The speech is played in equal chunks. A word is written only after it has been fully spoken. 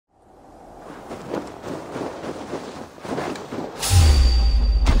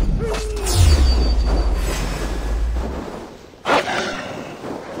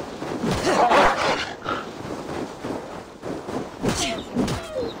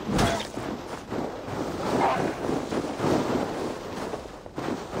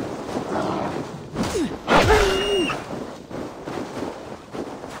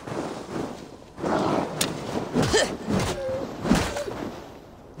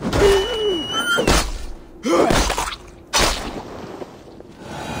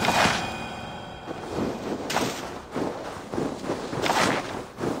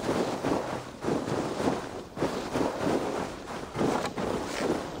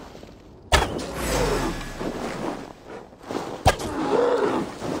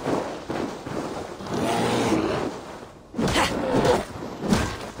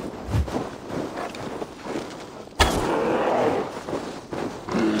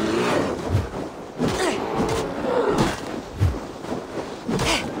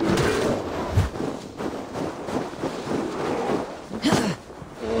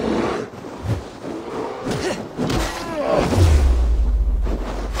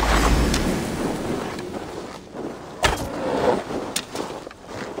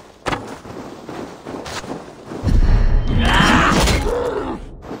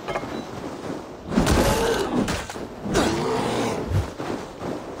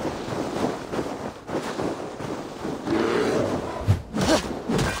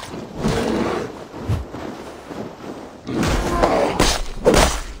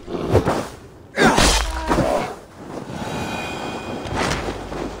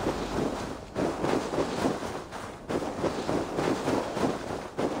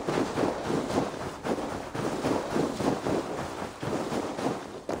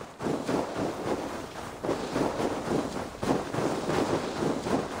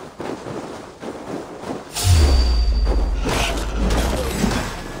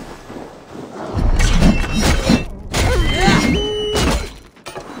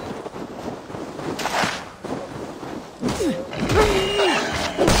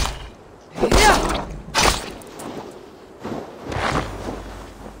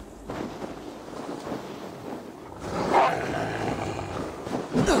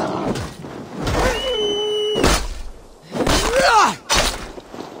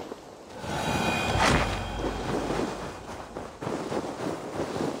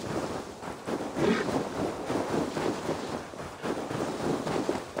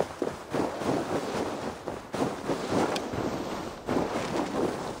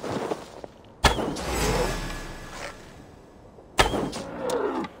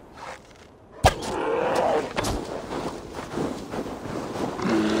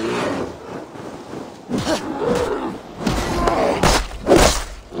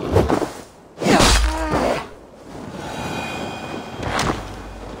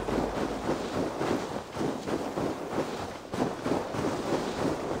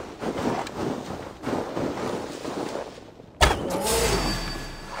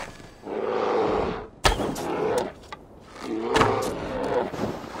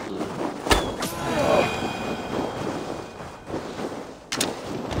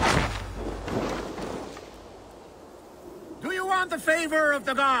favor of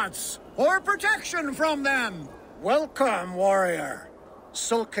the gods, or protection from them. Welcome, warrior.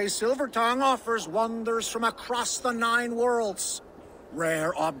 Sulke Silvertongue offers wonders from across the 9 worlds.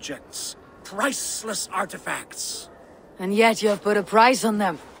 Rare objects, priceless artifacts. And yet you've put a price on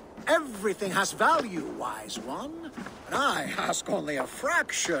them. Everything has value, wise one. And I ask only a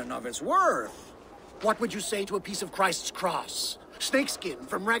fraction of its worth. What would you say to a piece of Christ's cross? Snakeskin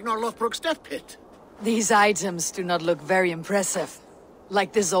from Ragnar Lothbrok's death pit? These items do not look very impressive.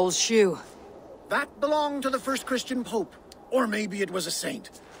 Like this old shoe. That belonged to the first Christian pope. Or maybe it was a saint.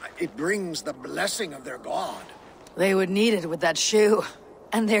 It brings the blessing of their god. They would need it with that shoe.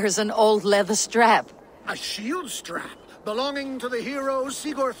 And there's an old leather strap. A shield strap belonging to the hero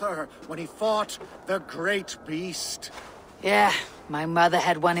Sigurður when he fought the great beast. Yeah, my mother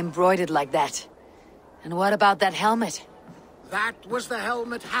had one embroidered like that. And what about that helmet? That was the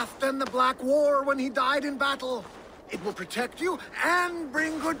helmet Halfdan the Black wore when he died in battle. It will protect you and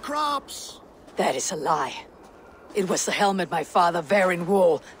bring good crops. That is a lie. It was the helmet my father Varin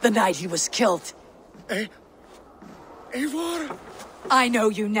wore the night he was killed. Eivor? I know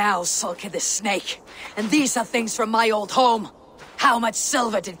you now, Sulke the Snake. And these are things from my old home. How much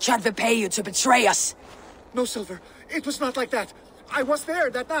silver did Kjotve pay you to betray us? No silver. It was not like that. I was there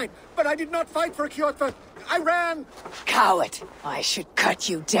that night, but I did not fight for Kjotve. I ran. Coward. I should cut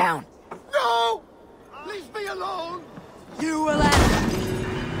you down. No! Leave me alone! You will answer.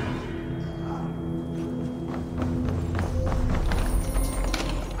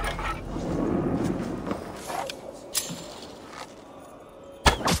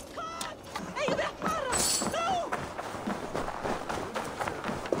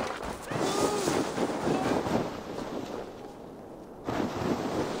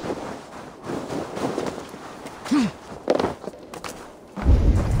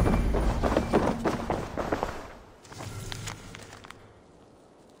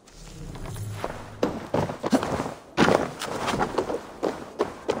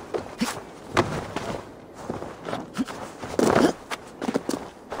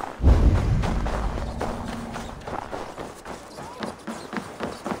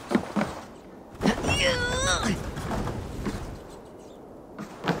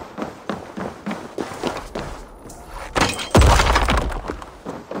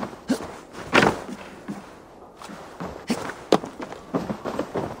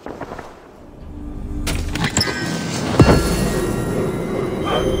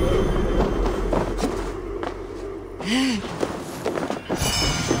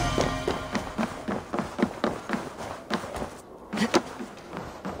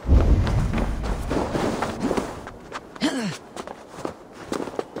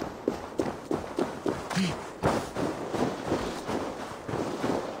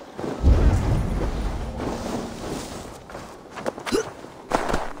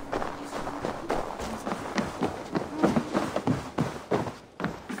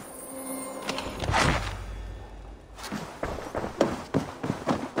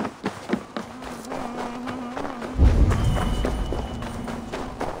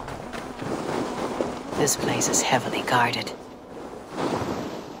 This place is heavily guarded.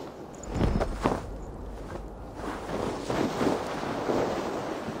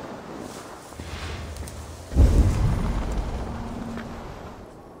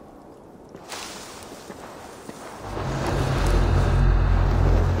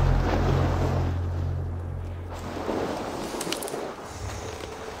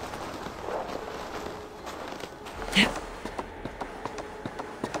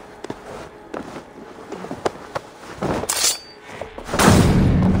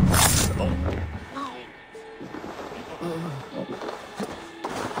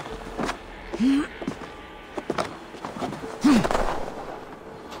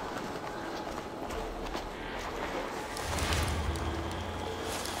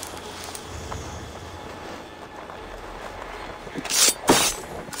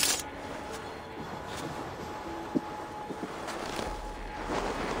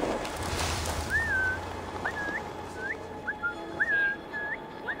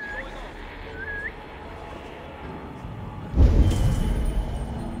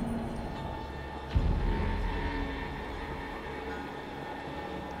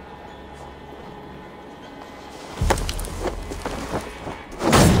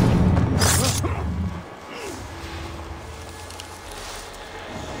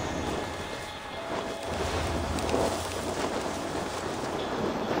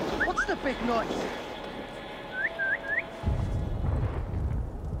 Big noise.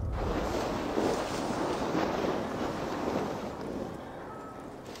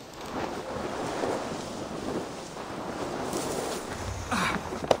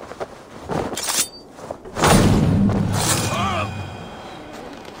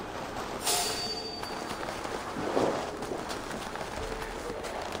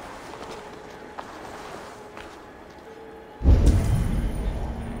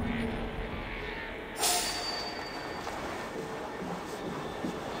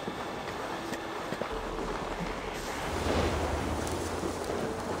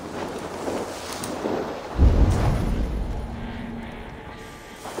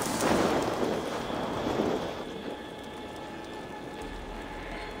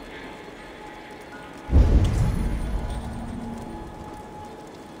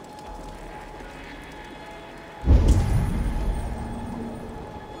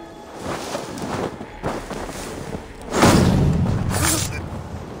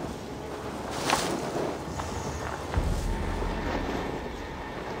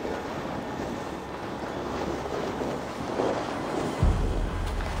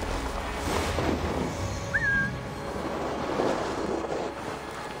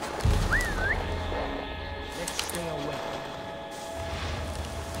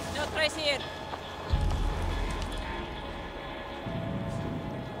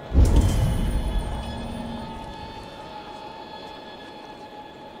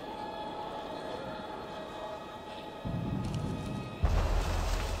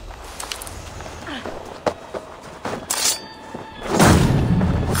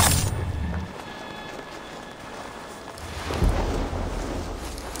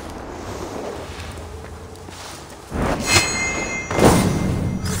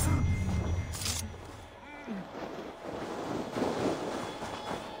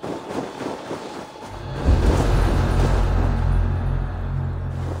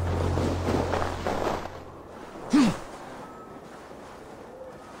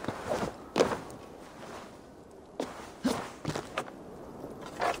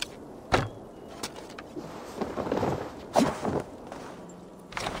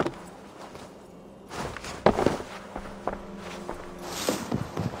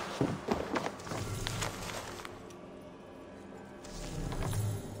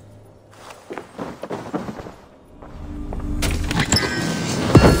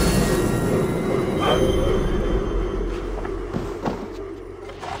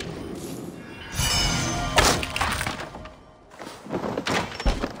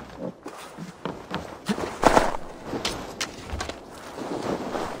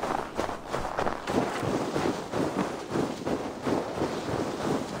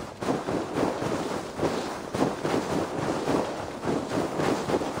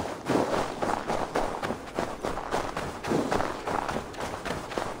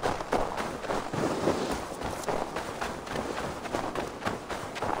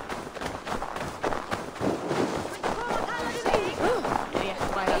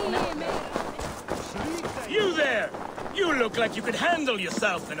 You look like you could handle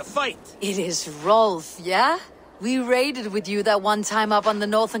yourself in a fight. It is Rolf, yeah? We raided with you that one time up on the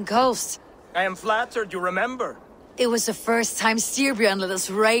northern coast. I am flattered you remember. It was the first time Styrbjörn let us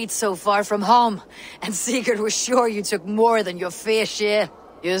raid so far from home, and Sigurd was sure you took more than your fair share.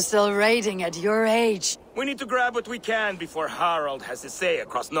 You're still raiding at your age. We need to grab what we can before Harald has his say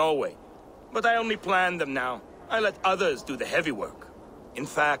across Norway. But I only plan them now. I let others do the heavy work. In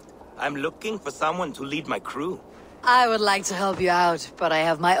fact, I'm looking for someone to lead my crew. I would like to help you out, but I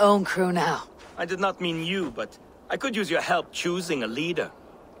have my own crew now. I did not mean you, but I could use your help choosing a leader.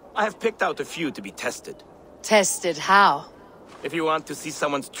 I have picked out a few to be tested. Tested how? If you want to see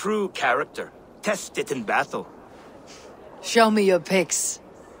someone's true character, test it in battle. Show me your picks.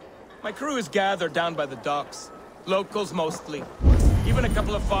 My crew is gathered down by the docks. Locals mostly. Even a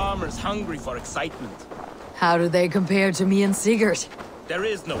couple of farmers hungry for excitement. How do they compare to me and Sigurd? There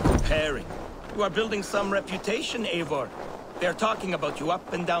is no comparing. You are building some reputation, Eivor. They're talking about you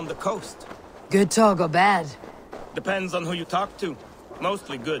up and down the coast. Good talk or bad? Depends on who you talk to.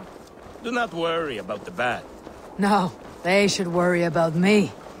 Mostly good. Do not worry about the bad. No, they should worry about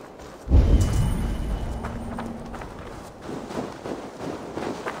me.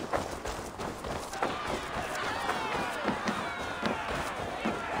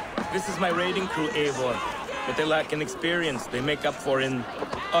 This is my raiding crew, Eivor. But they lack in experience they make up for in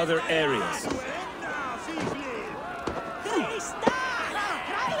other areas.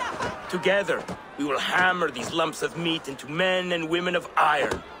 Together, we will hammer these lumps of meat into men and women of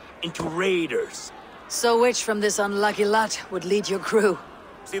iron, into raiders. So which from this unlucky lot would lead your crew?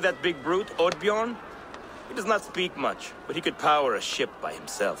 See that big brute, Oddbjorn? He does not speak much, but he could power a ship by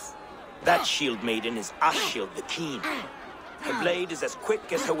himself. That shield maiden is Ashild the Keen. Her blade is as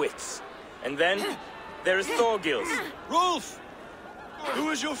quick as her wits. And then, there is Thorgils. Rolf! Who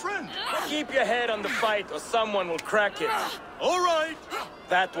is your friend? Keep your head on the fight or someone will crack it. All right.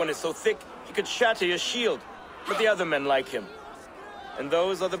 That one is so thick, he could shatter your shield. But the other men like him. And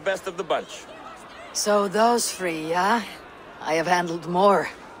those are the best of the bunch. So those three, yeah? I have handled more.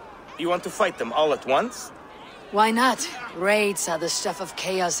 You want to fight them all at once? Why not? Raids are the stuff of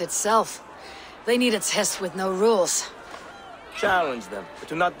chaos itself. They need a test with no rules. Challenge them, but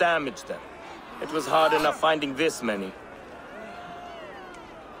do not damage them. It was hard enough finding this many.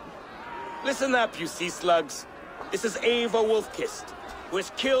 Listen up, you sea slugs. This is Eivor Wolfkist, who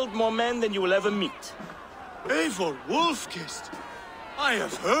has killed more men than you will ever meet. Eivor Wolfkist. I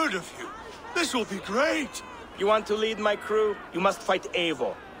have heard of you. This will be great. You want to lead my crew? You must fight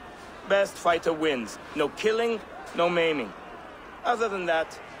Eivor. Best fighter wins. No killing, no maiming. Other than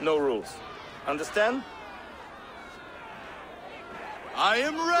that, no rules. Understand? I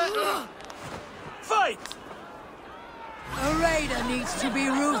am ready. Fight! A raider needs to be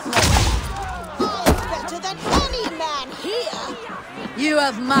ruthless. Better than any man here! You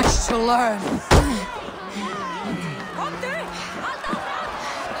have much to learn.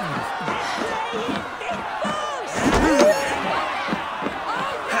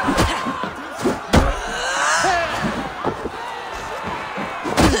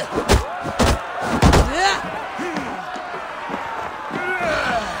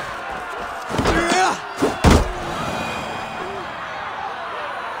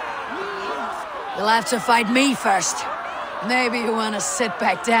 You'll have to fight me first. Maybe you want to sit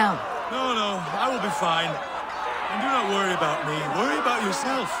back down. No, I will be fine. And do not worry about me. Worry about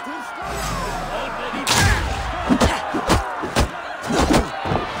yourself.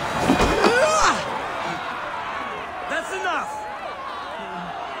 That's enough!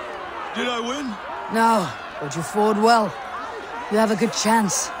 Did I win? No, but you fought well. You have a good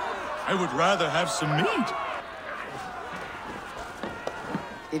chance. I would rather have some meat.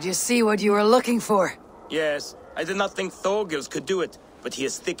 Did you see what you were looking for? Yes, I did not think Thorgils could do it, but he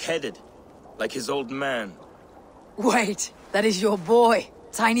is thick-headed, like his old man. Wait, that is your boy,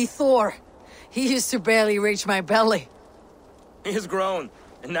 Tiny Thor. He used to barely reach my belly. He has grown,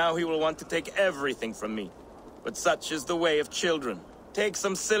 and now he will want to take everything from me. But such is the way of children. Take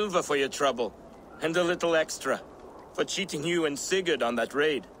some silver for your trouble, and a little extra, for cheating you and Sigurd on that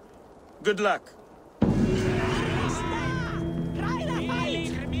raid. Good luck.